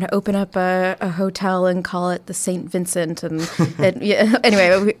 again, I'm going to open up a hotel and call it the St. Vincent. And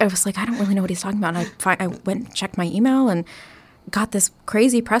anyway, I was like, I don't really know what he's talking about. And I went and checked my email and got this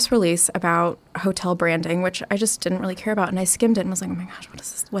crazy press release about hotel branding, which I just didn't really care about. And I skimmed it and was like, oh my gosh,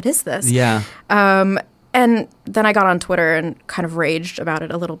 what is this? Yeah. And then I got on Twitter and kind of raged about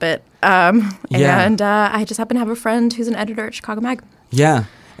it a little bit. And I just happen to have a friend who's an editor at Chicago Mag. Yeah.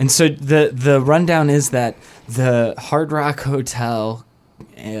 And so the rundown is that the Hard Rock Hotel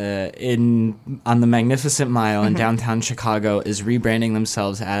on the Magnificent Mile in downtown Chicago is rebranding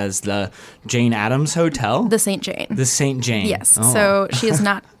themselves as the Jane Addams Hotel. The St. Jane. The St. Jane. Yes. Oh. So she is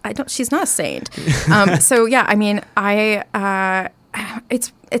not. She's not a saint. So yeah, I mean,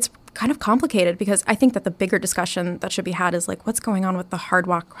 it's kind of complicated because I think that the bigger discussion that should be had is like, what's going on with the Hard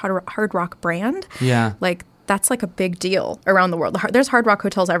Rock brand? Yeah. Like, that's like a big deal around the world. There's Hard Rock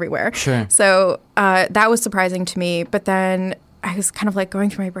hotels everywhere. Sure. So that was surprising to me. But then I was kind of like going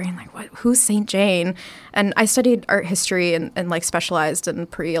through my brain, like, who's St. Jane? And I studied art history and like specialized in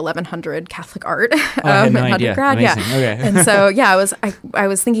pre-1100 Catholic art. I had no idea. Undergrad. Amazing. Yeah. Okay. And so, yeah, I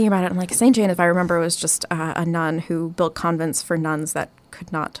was thinking about it. I'm like, St. Jane, if I remember, was just a nun who built convents for nuns that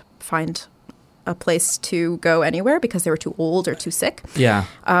could not find a place to go anywhere because they were too old or too sick. Yeah.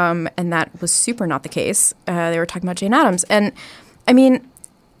 And that was super not the case. They were talking about Jane Addams. And I mean,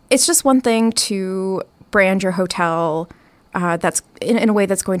 it's just one thing to brand your hotel that's in a way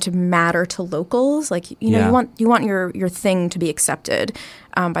that's going to matter to locals. Like, you know, you want your thing to be accepted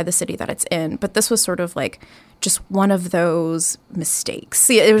by the city that it's in. But this was sort of like just one of those mistakes.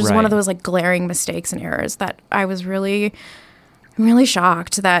 It was one of those like glaring mistakes and errors that I was really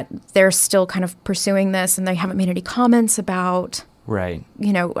shocked that they're still kind of pursuing this and they haven't made any comments about,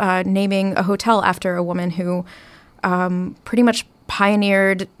 naming a hotel after a woman who pretty much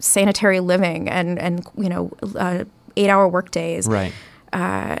pioneered sanitary living and 8-hour work days. Right.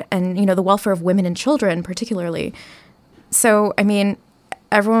 and the welfare of women and children particularly. So, I mean,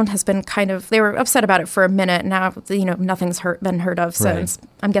 everyone has been they were upset about it for a minute. Now, nothing's been heard of since. Right.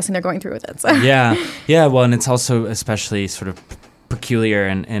 I'm guessing they're going through with it. So. Yeah. Well, and it's also especially sort of peculiar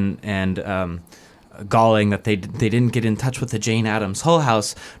and galling that they didn't get in touch with the Jane Addams Hull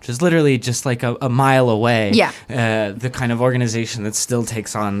House, which is literally just like a mile away. Yeah. The kind of organization that still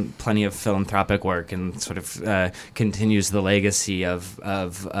takes on plenty of philanthropic work and sort of continues the legacy of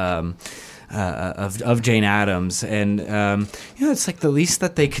Jane Addams, and it's like the least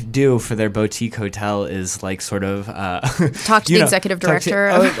that they could do for their boutique hotel is like sort of talk to the executive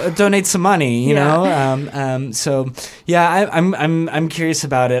director, donate some money, you know. So yeah, I'm curious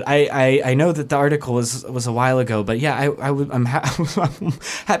about it. I know that the article was a while ago, but yeah, I'm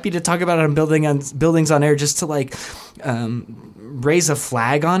happy to talk about it on Buildings on Air, just to like raise a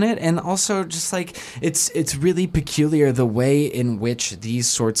flag on it, and also just like it's really peculiar the way in which these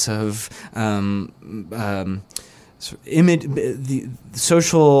sorts of the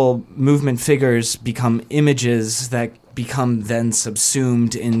social movement figures become images that become then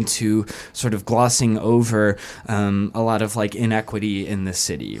subsumed into sort of glossing over a lot of like inequity in the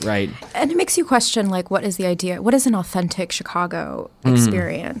city, right? And it makes you question like, what is the idea? What is an authentic Chicago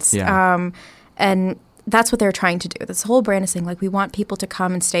experience? Yeah. And that's what they're trying to do. This whole brand is saying, like, we want people to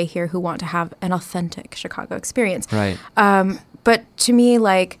come and stay here who want to have an authentic Chicago experience. Right. But to me,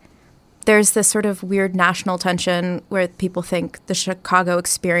 like, there's this sort of weird national tension where people think the Chicago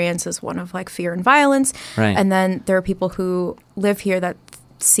experience is one of, like, fear and violence. Right. And then there are people who live here that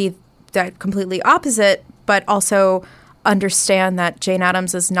see that completely opposite, but also understand that Jane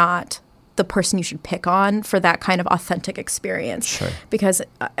Addams is not the person you should pick on for that kind of authentic experience. Sure. Because,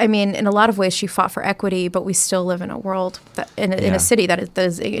 I mean, in a lot of ways, she fought for equity, but we still live in a world, in a city that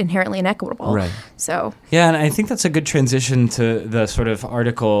is inherently inequitable. Right. So. Yeah, and I think that's a good transition to the sort of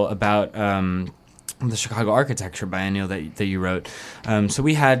article about the Chicago Architecture Biennial that you wrote. So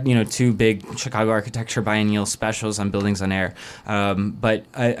we had, two big Chicago Architecture Biennial specials on Buildings on Air. But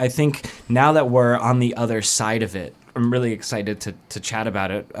I think now that we're on the other side of it, I'm really excited to chat about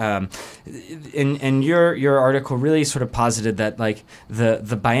it. And your article really sort of posited that like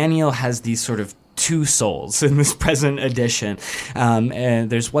the biennial has these sort of two souls in this present edition. And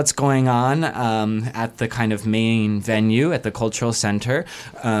there's what's going on at the kind of main venue at the Cultural Center,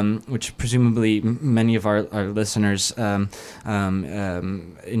 which presumably many of our listeners in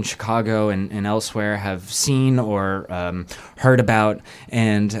Chicago and elsewhere have seen or heard about.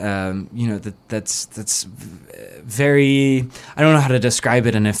 And, that's very, I don't know how to describe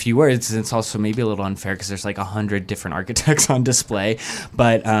it in a few words. It's also maybe a little unfair because there's like 100 different architects on display.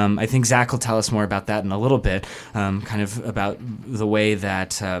 But I think Zach will tell us more about that in a little bit, kind of about the way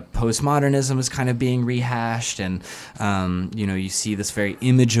that postmodernism is kind of being rehashed. And, you see this very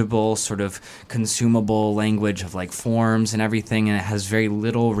imageable sort of consumable language of like forms and everything. And it has very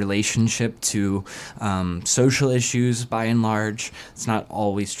little relationship to social issues by and large. It's not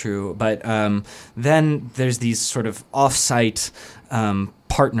always true. But then there's these sort of off-site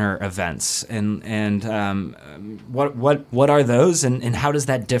partner events, and what are those, and how does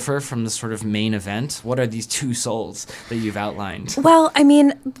that differ from the sort of main event? What are these two souls that you've outlined? Well, I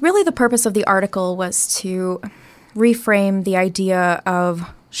mean, really the purpose of the article was to reframe the idea of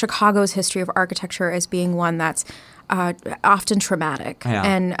Chicago's history of architecture as being one that's often traumatic,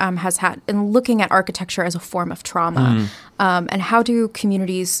 and has had, and looking at architecture as a form of trauma, and how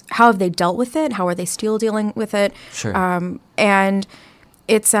have they dealt with it? How are they still dealing with it? Sure. And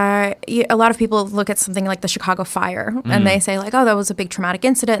it's a lot of people look at something like the Chicago fire, and they say like, oh, that was a big traumatic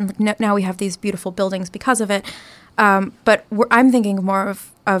incident, and now we have these beautiful buildings because of it. But I'm thinking more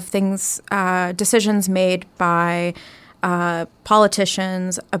of things, decisions made by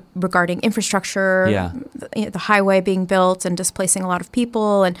politicians regarding infrastructure, the highway being built and displacing a lot of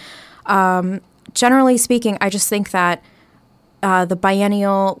people. And generally speaking, I just think that the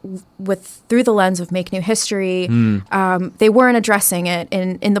biennial, through the lens of Make New History, they weren't addressing it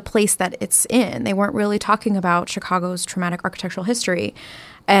in the place that it's in. They weren't really talking about Chicago's traumatic architectural history.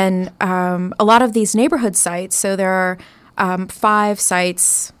 And a lot of these neighborhood sites, so there are 5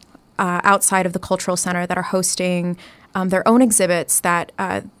 sites outside of the Cultural Center that are hosting their own exhibits that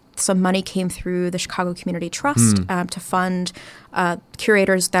some money came through the Chicago Community Trust to fund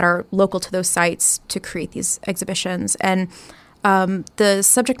curators that are local to those sites to create these exhibitions. And the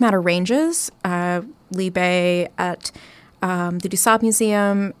subject matter ranges. Lee Bay at the DuSable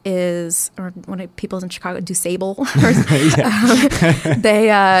Museum is, or when people in Chicago, DuSable.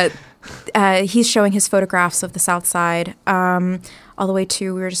 He's showing his photographs of the South Side. All the way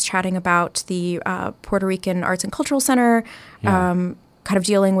to, we were just chatting about the Puerto Rican Arts and Cultural Center. kind of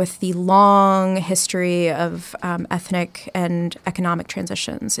dealing with the long history of ethnic and economic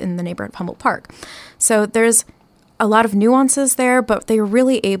transitions in the neighborhood of Humboldt Park. So there's a lot of nuances there, but they were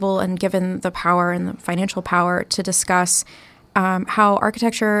really able, and given the power and the financial power, to discuss how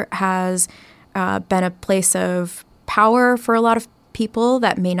architecture has been a place of power for a lot of people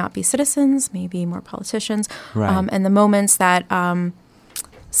that may not be citizens, maybe more politicians, right. And the moments that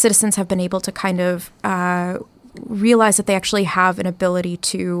citizens have been able to kind of realize that they actually have an ability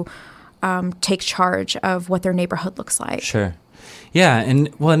to take charge of what their neighborhood looks like. Sure. Yeah, and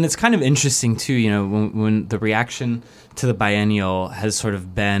it's kind of interesting too, you know, when the reaction to the biennial has sort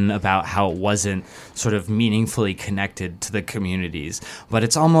of been about how it wasn't sort of meaningfully connected to the communities, but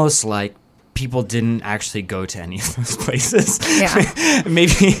it's almost like people didn't actually go to any of those places. Yeah.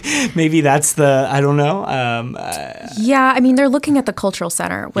 maybe that's the, I don't know. Yeah, I mean, they're looking at the cultural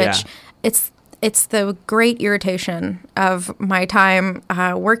center, which it's the great irritation of my time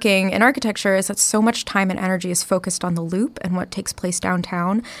working in architecture is that so much time and energy is focused on the Loop and what takes place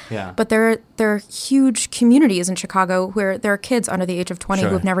downtown. Yeah. But there are huge communities in Chicago where there are kids under the age of 20 who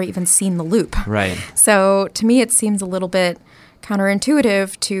have never even seen the Loop. Right. So to me, it seems a little bit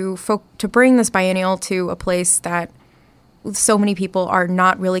counterintuitive to bring this biennial to a place that so many people are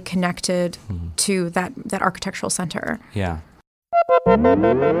not really connected to that architectural center. Yeah.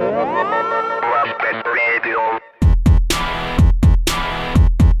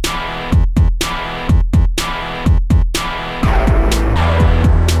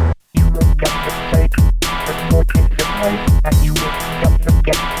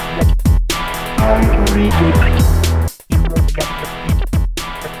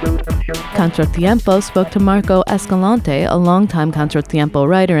 Contratiempo spoke to Marco Escalante, a longtime Contratiempo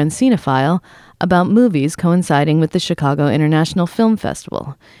writer and cinephile, about movies coinciding with the Chicago International Film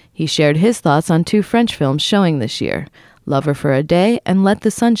Festival. He shared his thoughts on 2 French films showing this year, Lover for a Day and Let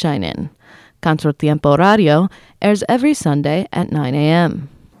the Sunshine In. Contratiempo Radio airs every Sunday at 9 a.m.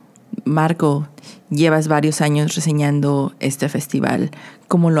 Marco, llevas varios años reseñando este festival.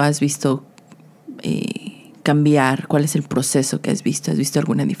 ¿Cómo lo has visto cambiar? ¿Cuál es el proceso que has visto? ¿Has visto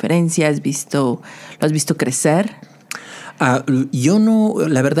alguna diferencia? ¿Lo has visto crecer? Yo no,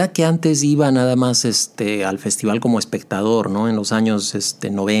 la verdad que antes iba nada más al festival como espectador, ¿no? En los años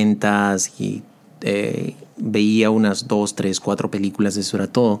 90 y veía unas 2, 3, 4 películas, eso era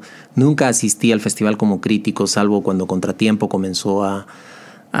todo. Nunca asistí al festival como crítico, salvo cuando Contratiempo comenzó a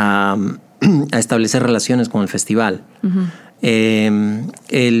establecer relaciones con el festival. Uh-huh.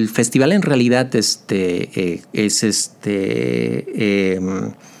 El festival en realidad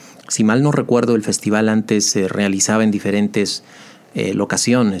si mal no recuerdo, el festival antes se realizaba en diferentes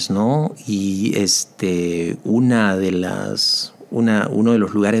locaciones, ¿no? Y uno de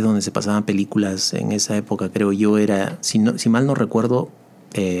los lugares donde se pasaban películas en esa época, creo yo, era, si mal no recuerdo,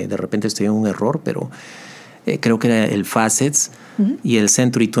 de repente estoy en un error, pero creo que era el Facets y el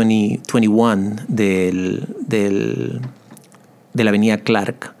Century 21 de la avenida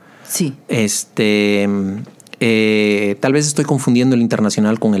Clark. Sí. Tal vez estoy confundiendo el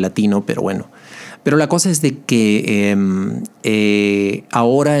internacional con el latino, pero bueno. Pero la cosa es de que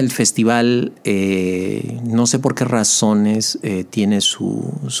ahora el festival, no sé por qué razones, tiene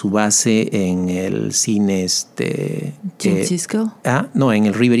su base en el cine ¿Francisco? No, en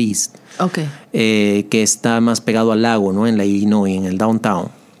el River East. Okay. Que está más pegado al lago, ¿no? En la Illinois, en el downtown.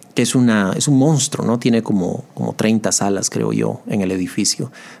 Que es un monstruo, ¿no? Tiene como 30 salas, creo yo, en el edificio.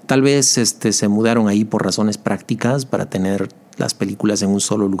 Tal vez se mudaron ahí por razones prácticas para tener las películas en un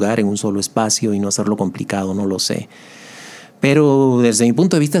solo lugar, en un solo espacio y no hacerlo complicado, no lo sé. Pero desde mi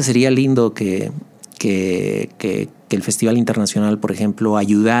punto de vista sería lindo que el Festival Internacional, por ejemplo,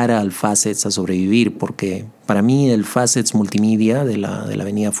 ayudara al Facets a sobrevivir, porque para mí el Facets Multimedia de la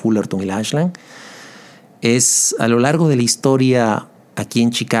avenida Fullerton y la Ashland es, a lo largo de la historia aquí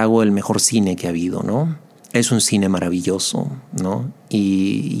en Chicago, el mejor cine que ha habido, ¿no? Es un cine maravilloso, ¿no?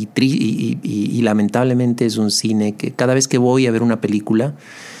 Y lamentablemente es un cine que cada vez que voy a ver una película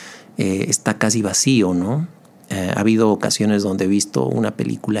está casi vacío, ¿no? Ha habido ocasiones donde he visto una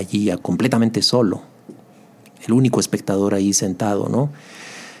película allí ya completamente solo, el único espectador ahí sentado, ¿no?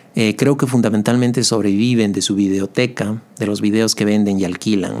 Creo que fundamentalmente sobreviven de su videoteca, de los videos que venden y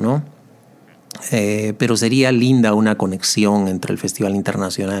alquilan, ¿no? Pero sería linda una conexión entre el Festival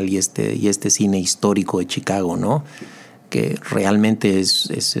Internacional y este cine histórico de Chicago, ¿no? Que realmente es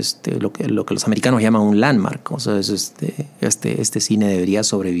lo que los americanos llaman un landmark. O sea, este cine debería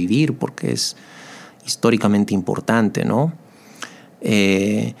sobrevivir porque es históricamente importante, ¿no?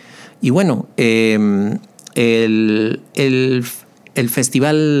 Y bueno, el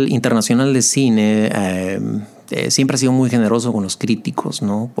Festival Internacional de Cine siempre ha sido muy generoso con los críticos,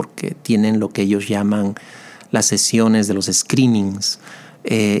 ¿no? Porque tienen lo que ellos llaman las sesiones de los screenings.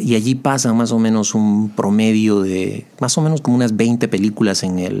 Y allí pasan más o menos un promedio de más o menos como unas 20 películas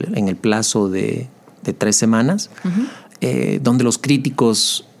en el plazo de 3 semanas, donde los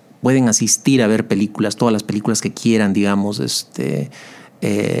críticos pueden asistir a ver películas, todas las películas que quieran, digamos,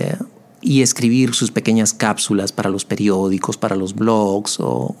 y escribir sus pequeñas cápsulas para los periódicos, para los blogs,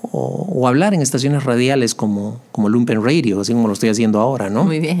 o hablar en estaciones radiales como Lumpen Radio, así como lo estoy haciendo ahora, ¿no?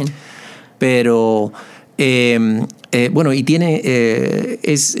 Muy bien. Pero bueno, y tiene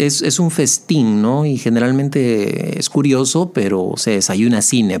es un festín, ¿no? Y generalmente es curioso, pero se desayuna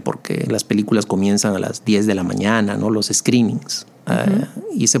cine porque las películas comienzan a las 10 de la mañana, ¿no? Los screenings.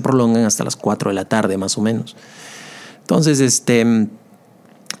 Y se prolongan hasta las 4 de la tarde, más o menos. Entonces,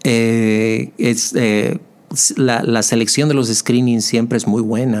 la selección de los screenings siempre es muy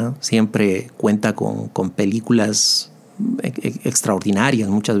buena, siempre cuenta con películas extraordinarias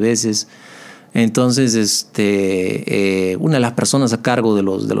muchas veces. Entonces, una de las personas a cargo de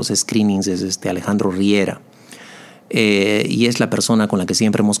los screenings es Alejandro Riera, y es la persona con la que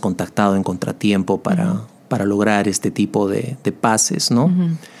siempre hemos contactado en Contratiempo para lograr este tipo de pases, ¿no?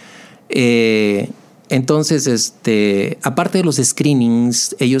 Entonces, aparte de los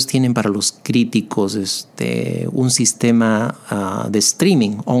screenings, ellos tienen para los críticos un sistema de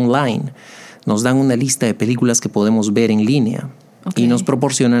streaming online. Nos dan una lista de películas que podemos ver en línea. Okay. Y nos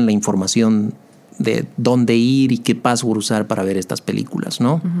proporcionan la información de dónde ir y qué password usar para ver estas películas,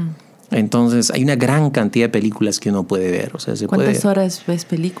 ¿no? Entonces, hay una gran cantidad de películas que uno puede ver. O sea, ¿Cuántas horas ves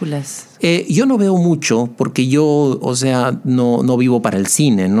películas? Yo no veo mucho porque yo, o sea, no vivo para el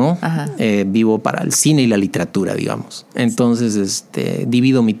cine, ¿no? Vivo para el cine y la literatura, digamos. Entonces,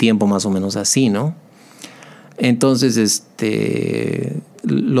 divido mi tiempo más o menos así, ¿no? Entonces,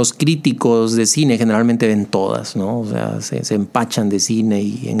 los críticos de cine generalmente ven todas, ¿no? O sea, se empachan de cine,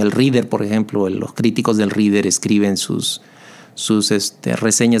 y en el Reader, por ejemplo, los críticos del Reader escriben sus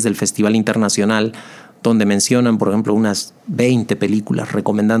reseñas del Festival Internacional, donde mencionan, por ejemplo, unas 20 películas,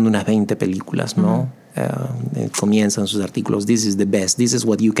 recomendando unas 20 películas, ¿no? Comienzan sus artículos: "This is the best, this is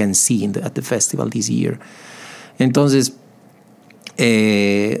what you can see at the festival this year". Entonces,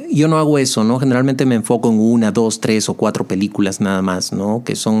 yo no hago eso, ¿no? Generalmente me enfoco en 1, 2, 3 o 4 películas nada más, ¿no?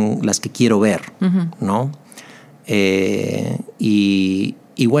 Que son las que quiero ver, ¿no? Y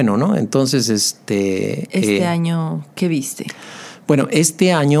bueno, ¿no? Entonces, ¿Este año qué viste? Bueno,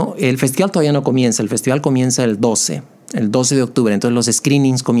 este año el festival todavía no comienza. El festival comienza el 12 de octubre. Entonces los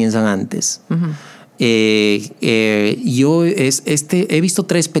screenings comienzan antes. Yo he visto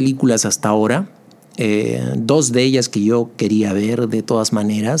 3 películas hasta ahora. 2 de ellas que yo quería ver de todas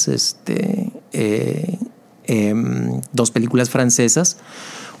maneras. 2 películas francesas.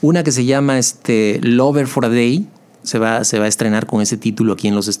 Una que se llama Lover for a Day. Se va a estrenar con ese título aquí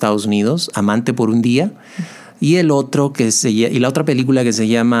en los Estados Unidos, Amante por un día. Y la otra película que se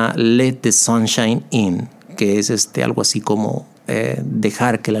llama Let the Sunshine In, que es algo así como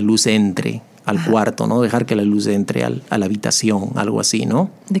dejar que la luz entre al cuarto, ¿no? Dejar que la luz entre a la habitación, algo así, ¿no?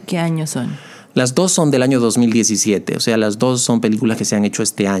 ¿De qué año son? Las 2 son del año 2017, o sea, las 2 son películas que se han hecho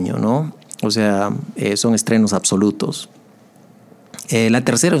este año, ¿no? O sea, son estrenos absolutos. La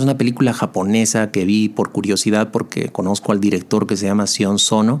tercera es una película japonesa que vi por curiosidad porque conozco al director, que se llama Sion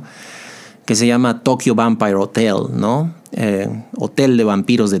Sono, que se llama Tokyo Vampire Hotel, ¿no? Hotel de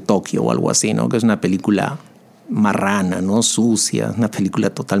Vampiros de Tokio o algo así, ¿no? Que es una película marrana, ¿no? Sucia, una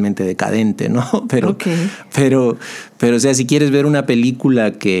película totalmente decadente, ¿no? Pero, o sea, si quieres ver una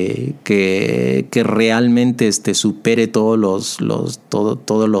película que realmente supere todos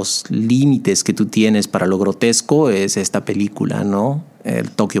los límites que tú tienes para lo grotesco, es esta película, ¿no?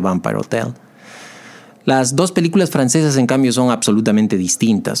 El Tokyo Vampire Hotel. Las 2 películas francesas, en cambio, son absolutamente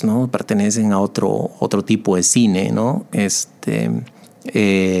distintas, ¿no? Pertenecen a otro tipo de cine, ¿no?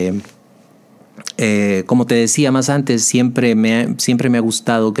 Como te decía más antes, siempre me ha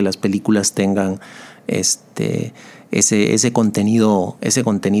gustado que las películas tengan ese contenido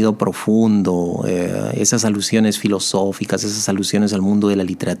profundo, esas alusiones filosóficas, esas alusiones al mundo de la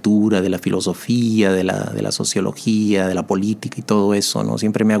literatura, de la filosofía, de la sociología, de la política y todo eso, ¿no?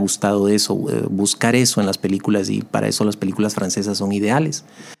 Siempre me ha gustado eso, buscar eso en las películas, y para eso las películas francesas son ideales.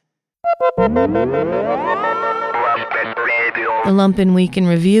 The Lumpen Week in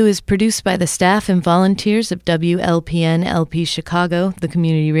Review is produced by the staff and volunteers of WLPN LP Chicago, the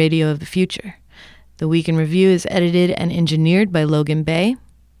community radio of the future. The Week in Review is edited and engineered by Logan Bay.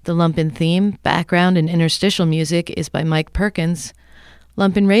 The Lumpen theme, background, and interstitial music is by Mike Perkins.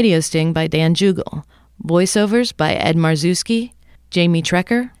 Lumpen Radio Sting by Dan Jugel. Voiceovers by Ed Marzewski, Jamie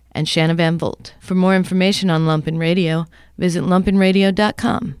Trecker, and Shanna Van Volt. For more information on Lumpen Radio, visit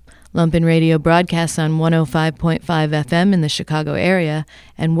lumpenradio.com. Lumpen Radio broadcasts on 105.5 FM in the Chicago area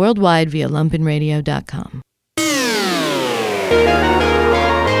and worldwide via lumpenradio.com.